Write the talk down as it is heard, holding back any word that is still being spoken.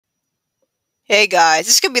Hey guys,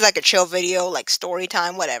 this could be like a chill video, like story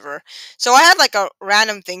time, whatever. So I had like a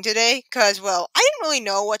random thing today, cause I didn't really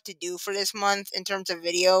know what to do for this month in terms of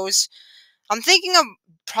videos. I'm thinking of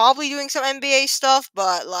probably doing some NBA stuff,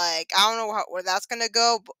 but like I don't know where that's gonna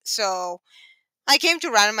go. So I came to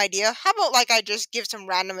a random idea. How about like I just give some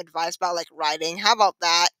random advice about like writing? How about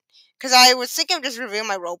that? Cause I was thinking of just reviewing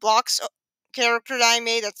my Roblox character that I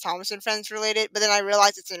made that's Thomas and Friends related, but then I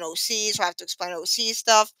realized it's an OC, so I have to explain OC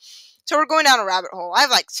stuff. So we're going down a rabbit hole. I have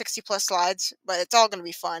like 60 plus slides, but it's all going to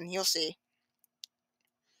be fun. You'll see.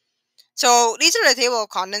 So these are the table of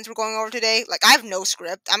contents we're going over today. Like I have no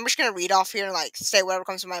script. I'm just going to read off here and like say whatever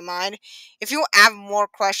comes to my mind. If you have more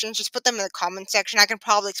questions, just put them in the comment section. I can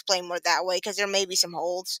probably explain more that way because there may be some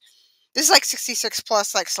holes. This is like 66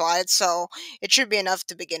 plus like slides, so it should be enough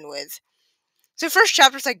to begin with. So first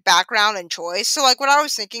chapter is like background and choice. So like what I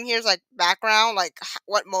was thinking here is like background, like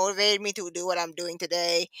what motivated me to do what I'm doing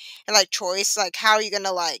today, and like choice, like how are you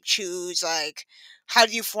gonna like choose, like how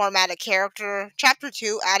do you format a character. Chapter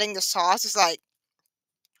two, adding the sauce is like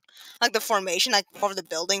the formation, like more of the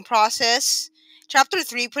building process. Chapter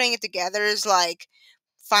three, putting it together is like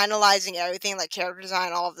finalizing everything, like character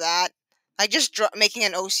design, all of that. Like just making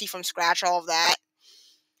an OC from scratch, all of that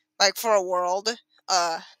like for a world.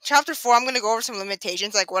 Chapter four, I'm gonna go over some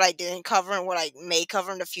limitations, like what I didn't cover and what I may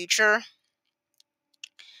cover in the future.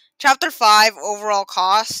 Chapter five, overall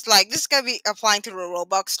cost. Like this is gonna be applying to the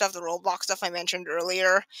Roblox stuff I mentioned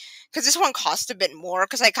earlier, because this one costs a bit more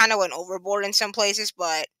because I kind of went overboard in some places,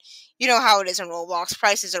 but you know how it is in Roblox.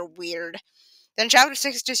 Prices are weird. Then chapter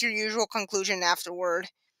six is just your usual conclusion and afterword.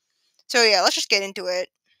 So yeah, let's just get into it.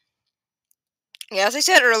 Yeah, as I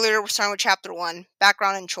said earlier, we're starting with chapter one,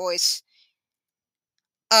 background and choice.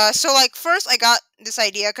 So like first I got this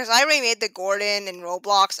idea because I already made the Gordon in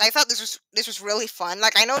Roblox. I thought this was really fun.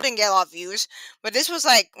 Like I know it didn't get a lot of views, but this was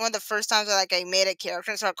like one of the first times that like I made a character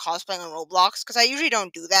and started cosplaying on Roblox because I usually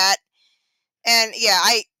don't do that. And yeah,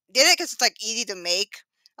 I did it because it's like easy to make.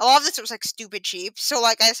 A lot of this was like stupid cheap. So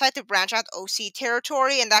like I decided to branch out OC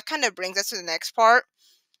territory, and that kind of brings us to the next part.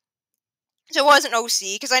 So it wasn't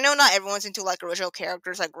OC because I know not everyone's into like original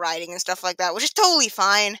characters, like writing and stuff like that, which is totally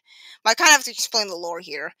fine. But I kind of have to explain the lore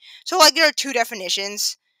here. So like there are two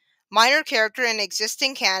definitions: minor character in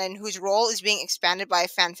existing canon whose role is being expanded by a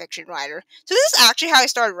fanfiction writer. So this is actually how I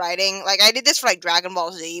started writing. Like I did this for like Dragon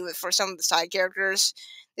Ball Z for some of the side characters.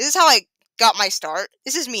 This is how I got my start.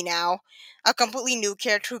 This is me now. A completely new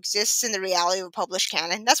character who exists in the reality of a published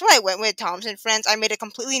canon. That's why I went with Tom's and Friends. I made a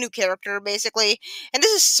completely new character, basically. And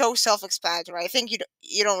this is so self-explanatory. I think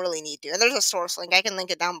you don't really need to. And there's a source link. I can link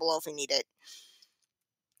it down below if you need it.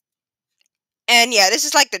 And yeah, this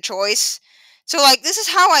is like the choice. So like this is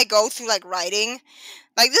how I go through like writing.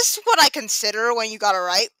 Like this is what I consider when you gotta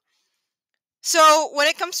write. So when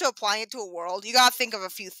it comes to applying it to a world, you gotta think of a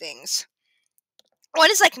few things. One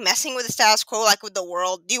is like messing with the status quo, like with the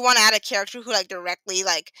world. Do you want to add a character who like directly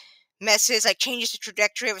like messes, like changes the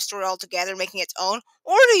trajectory of a story altogether, making its own,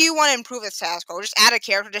 or do you want to improve the status quo? Just add a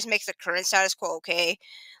character, just makes the current status quo okay.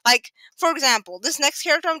 Like for example, this next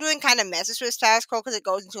character I'm doing kind of messes with the status quo because it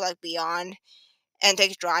goes into like beyond and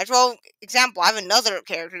takes drives. Well, example, I have another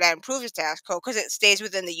character that improves the status quo because it stays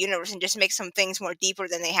within the universe and just makes some things more deeper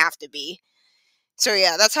than they have to be. So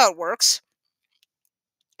yeah, that's how it works.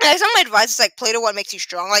 And some of my advice is like play to what makes you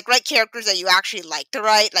strong. Like write characters that you actually like to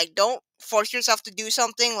write. Like don't force yourself to do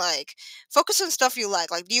something. Like focus on stuff you like.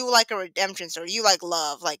 Like do you like a redemption story? Do you like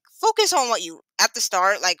love? Like focus on what you at the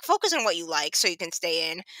start. Like focus on what you like so you can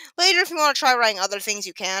stay in. Later, if you want to try writing other things,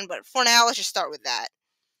 you can. But for now, let's just start with that.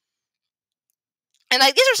 And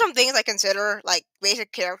like these are some things I consider like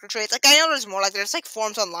basic character traits. Like I know there's more. Like there's like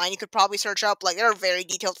forms online you could probably search up. Like there are very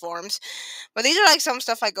detailed forms, but these are like some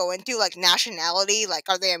stuff I go into. Like nationality. Like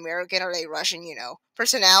are they American? Are they Russian? You know,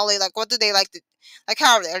 personality. Like what do they like to? Like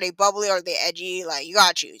how are they? Are they bubbly? Are they edgy? Like you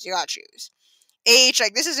gotta choose. You gotta choose. Age.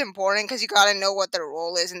 Like this is important because you gotta know what their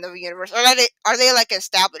role is in the universe. Are they like an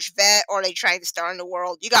established vet or are they trying to start in the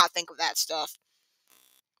world? You gotta think of that stuff.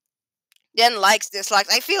 Then likes, dislikes.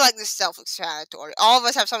 I feel like this is self-explanatory. All of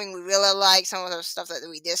us have something we really like. Some of us have stuff that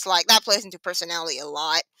we dislike. That plays into personality a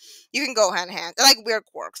lot. You can go hand in hand. They're like weird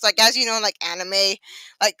quirks. Like as you know, in like anime,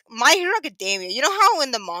 like My Hero Academia. You know how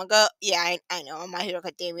in the manga? Yeah, I know. I'm a My Hero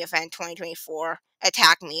Academia fan. 2024.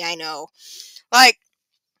 Attack me. I know. Like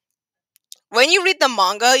when you read the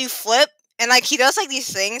manga, you flip. And like he does like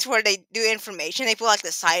these things where they do information, they put like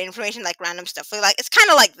the side information, like random stuff. Like it's kind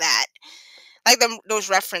of like that, like those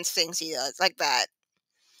reference things he does, like that.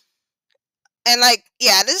 And like,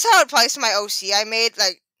 yeah, this is how it applies to my OC I made.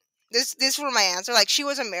 Like, this for my answer. Like, she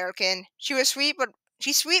was American. She's sweet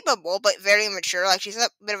but bold, but very immature. Like, she's a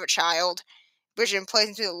bit of a child. vision plays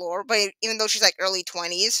into the lore, but even though she's like early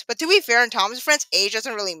 20s. But to be fair, in Thomas' friends, age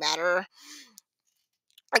doesn't really matter.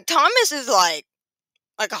 Like Thomas is like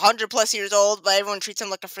 100 plus years old, but everyone treats him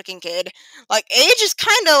like a freaking kid. Like age is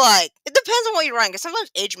kind of like it depends on what you're running. Because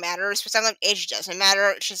sometimes age matters, but sometimes age doesn't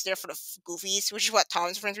matter. It's just there for the goofies, which is what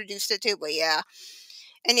Tom's friends reduced it to. But yeah,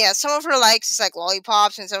 and yeah, some of her likes is like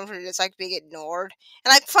lollipops, and some of her dislikes being ignored.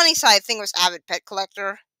 And like funny side thing was avid pet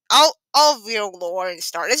collector. I'll reveal lore and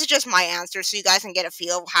start. This is just my answer, so you guys can get a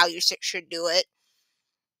feel of how you should do it.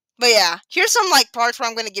 But yeah, here's some like parts where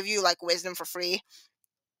I'm gonna give you like wisdom for free.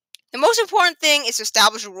 The most important thing is to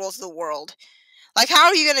establish the rules of the world. Like, how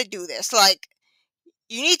are you gonna do this? Like,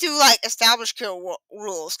 you need to like establish clear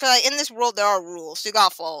rules. Cause like, in this world there are rules, so you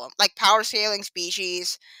gotta follow them. Like power scaling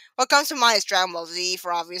species. What comes to mind is Dragon Ball Z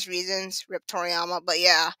for obvious reasons. Rip Toriyama. But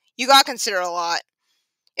yeah, you gotta consider a lot.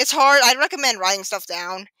 It's hard. I'd recommend writing stuff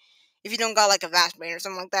down if you don't got like a vast brain or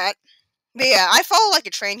something like that. But yeah, I follow like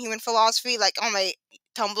a train human philosophy. Like on my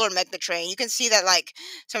Tumblr, Meg the Train, you can see that like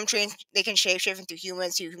some trains they can shapeshift into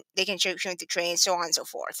humans. They can shapeshift into trains, so on and so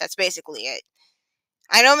forth. That's basically it.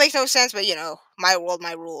 I know it makes no sense, but you know, my world,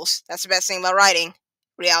 my rules. That's the best thing about writing.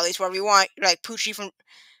 Reality's whatever you want. You're like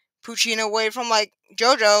Poochie and away from like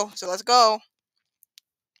JoJo. So let's go.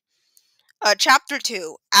 Chapter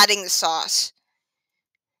 2, adding the sauce.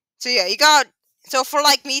 So yeah, you got. So for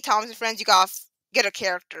like me, Tom's and friends, you got get a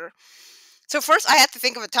character. So first, I had to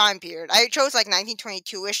think of a time period. I chose like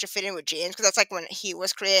 1922ish to fit in with James because that's like when he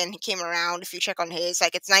was created and he came around. If you check on his,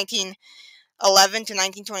 like it's 1911 to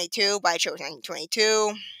 1922, but I chose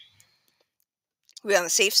 1922. We're on the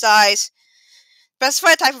safe side.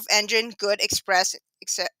 Specify a type of engine, good, express,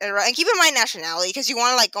 etc. And keep in mind nationality because you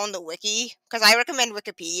want to like go on the wiki. Because I recommend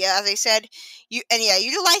Wikipedia, as I said. Yeah,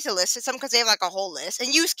 utilize the list system because they have like a whole list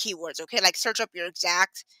and use keywords. Okay, like search up your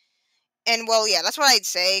exact. And well, yeah, that's what I'd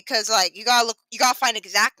say. Because like you gotta find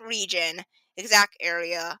exact region, exact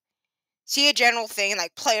area, see a general thing, and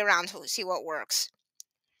like play around to see what works.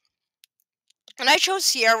 And I chose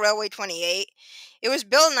Sierra Railway 28. It was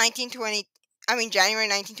built in January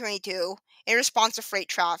 1922, in response to freight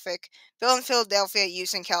traffic, built in Philadelphia,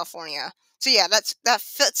 used in California. So yeah, that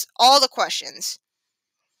fits all the questions.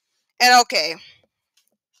 And okay,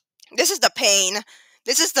 this is the pain.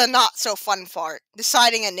 This is the not so fun part.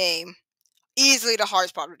 Deciding a name. Easily the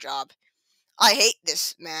hardest part of the job. I hate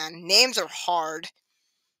this, man. Names are hard.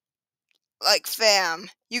 Like, fam,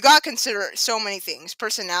 you gotta consider so many things.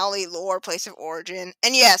 Personality, lore, place of origin.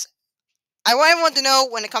 And yes, I want everyone to know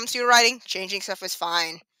when it comes to your writing, changing stuff is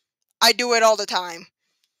fine. I do it all the time.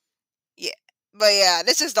 Yeah. But yeah,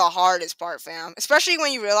 this is the hardest part, fam. Especially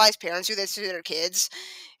when you realize parents do this to their kids,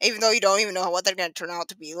 even though you don't even know what they're gonna turn out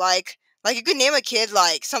to be like. Like, you could name a kid,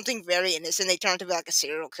 like, something very innocent, they turn out to be, like, a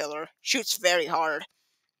serial killer. Shoots very hard.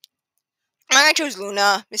 I chose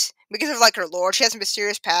Luna because of like her lore. She has a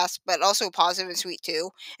mysterious past, but also positive and sweet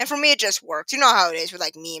too. And for me, it just works. You know how it is with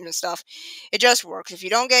like memes and stuff. It just works. If you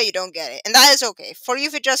don't get it, you don't get it, and that is okay. For you,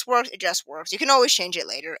 if it just works, it just works. You can always change it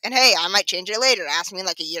later. And hey, I might change it later. Ask me in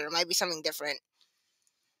like a year. It might be something different.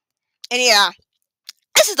 And yeah,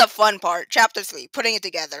 this is the fun part. Chapter 3, putting it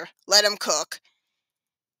together. Let them cook.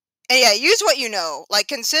 And yeah, use what you know. Like,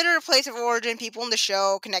 consider place of origin, people in the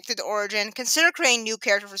show, connected to origin. Consider creating new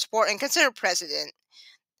character for support, and consider precedent.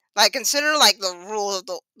 Like, consider like the rule of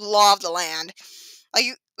the law of the land.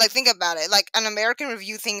 Like think about it. Like an American would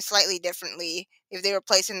view things slightly differently if they were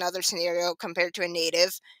placed in another scenario compared to a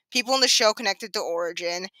native. People in the show connected to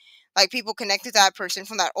origin, like people connected to that person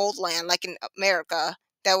from that old land, like in America,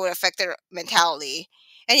 that would affect their mentality.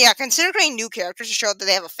 And yeah, consider creating new characters to show that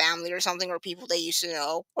they have a family or something, or people they used to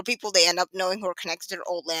know, or people they end up knowing who are connected to their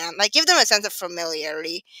old land. Like, give them a sense of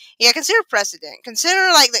familiarity. Yeah, consider precedent.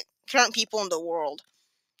 Consider like the current people in the world.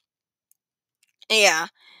 Yeah.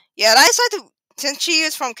 Yeah, and I decided to since she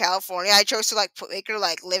is from California, I chose to like make her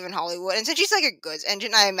like live in Hollywood. And since she's like a goods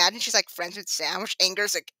engine, I imagine she's like friends with Sam, which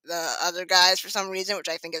angers like the other guys for some reason, which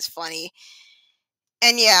I think is funny.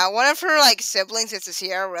 And yeah, one of her like siblings is the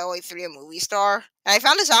Sierra Railway 3, a movie star. And I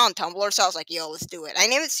found this out on Tumblr, so I was like, yo, let's do it. I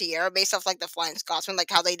named it Sierra based off like the Flying Scotsman, like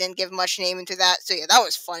how they didn't give much name into that. So yeah, that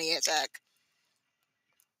was funny as heck.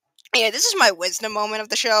 Yeah, this is my wisdom moment of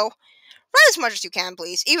the show. Write as much as you can,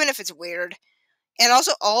 please, even if it's weird. And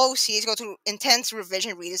also, all OCs go through intense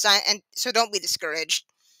revision redesign, and so don't be discouraged.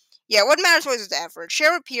 Yeah, what matters most is the effort.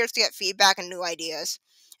 Share with peers to get feedback and new ideas.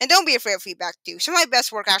 And don't be afraid of feedback, too. Some of my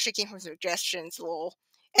best work actually came from suggestions, lol.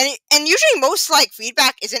 And usually most, like,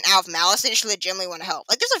 feedback isn't out of malice. They just legitimately want to help.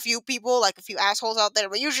 Like, there's a few people, like, a few assholes out there,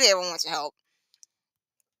 but usually everyone wants to help.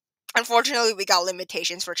 Unfortunately, we got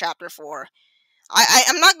limitations for Chapter 4.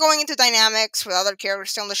 I'm not going into dynamics with other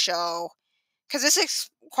characters still on the show, because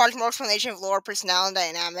requires more explanation of lore, personality,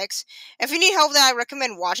 and dynamics. If you need help, then I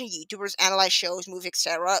recommend watching YouTubers analyze shows, movies,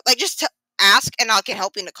 etc. Like, just to ask, and I can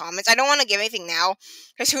help you in the comments. I don't want to give anything now,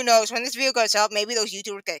 because who knows, when this video goes up, maybe those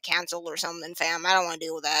YouTubers get canceled or something, fam. I don't want to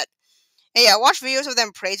deal with that. And yeah, watch videos of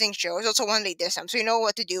them praising shows, also when they diss them, so you know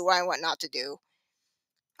what to do and what not to do.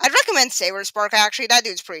 I'd recommend Saber Spark, actually. That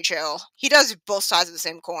dude's pretty chill. He does both sides of the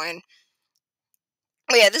same coin.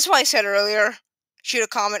 But yeah, this is what I said earlier. Shoot a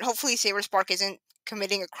comment. Hopefully Saber Spark isn't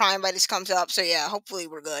committing a crime by this comes up. So yeah, hopefully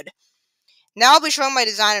we're good. Now I'll be showing my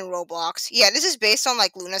design in Roblox. Yeah, this is based on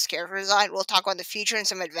like Luna's character design. We'll talk about the future and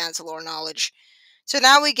some advanced lore knowledge. So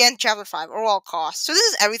now we get into Chapter 5, overall cost. So this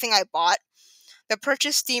is everything I bought. The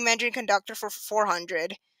purchase steam engine conductor for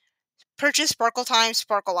 400. Purchase Sparkle Time,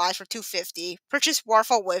 Sparkle Eyes for 250. Purchase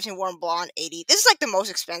Waterfall Waves and Warm Blonde 80. This is like the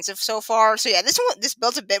most expensive so far. So yeah, this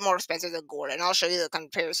build's a bit more expensive than Gordon. I'll show you the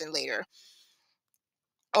comparison later.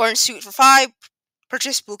 Orange suit for 5.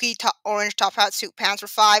 Purchase Spooky Orange Top Hat Suit Pants for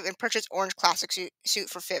 5. And purchase Orange Classic Suit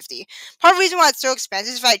for 50. Part of the reason why it's so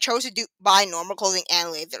expensive is if I chose to buy normal clothing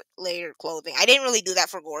and layered clothing. I didn't really do that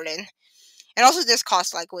for Gordon. And also, this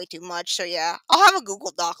costs like way too much. So yeah, I'll have a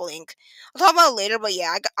Google Doc link. I'll talk about it later, but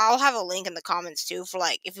yeah, I'll have a link in the comments too for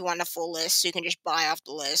like if you want a full list, so you can just buy off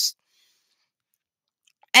the list.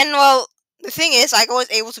 And well, the thing is, I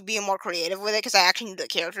was able to be more creative with it because I actually knew the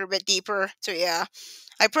character a bit deeper. So yeah,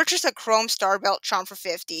 I purchased a Chrome Star Belt Charm for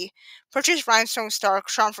 50. Purchased Rhinestone Star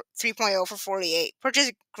Charm for 3.0 for 48.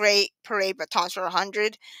 Purchased Great Parade Batons for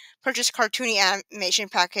 100. Purchased Cartoony Animation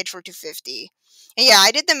Package for 250. And yeah,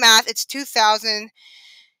 I did the math. It's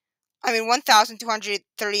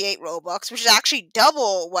 1,238 Robux, which is actually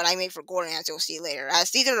double what I made for Gordon, as you'll see later.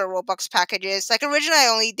 As these are the Robux packages. Like, originally I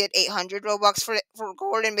only did 800 Robux for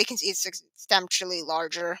Gordon, making it substantially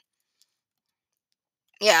larger.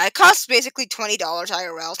 Yeah, it costs basically $20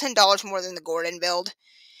 IRL, $10 more than the Gordon build.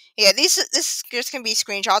 Yeah, this just can be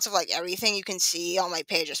screenshots of, like, everything you can see on my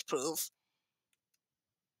page as proof.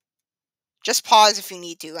 Just pause if you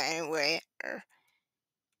need to, anyway.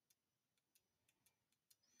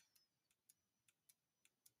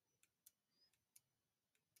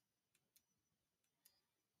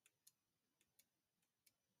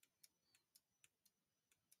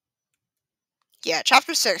 Yeah,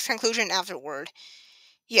 Chapter 6, Conclusion and Afterword.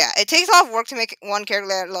 Yeah, it takes a lot of work to make one character,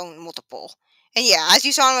 let alone multiple. And yeah, as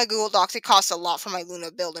you saw in my Google Docs, it costs a lot for my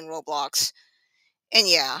Luna build in Roblox. And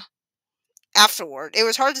yeah, Afterward. It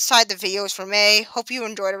was hard to decide the videos for May. Hope you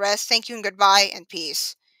enjoy the rest. Thank you and goodbye and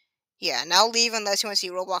peace. Yeah, now leave unless you want to see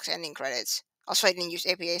Roblox ending credits. Also, I didn't use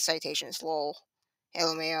APA citations, lol.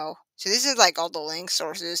 LMAO. So this is like all the link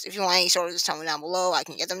sources. If you want any sources, tell me down below. I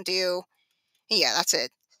can get them to you. And yeah, that's it.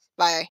 Bye.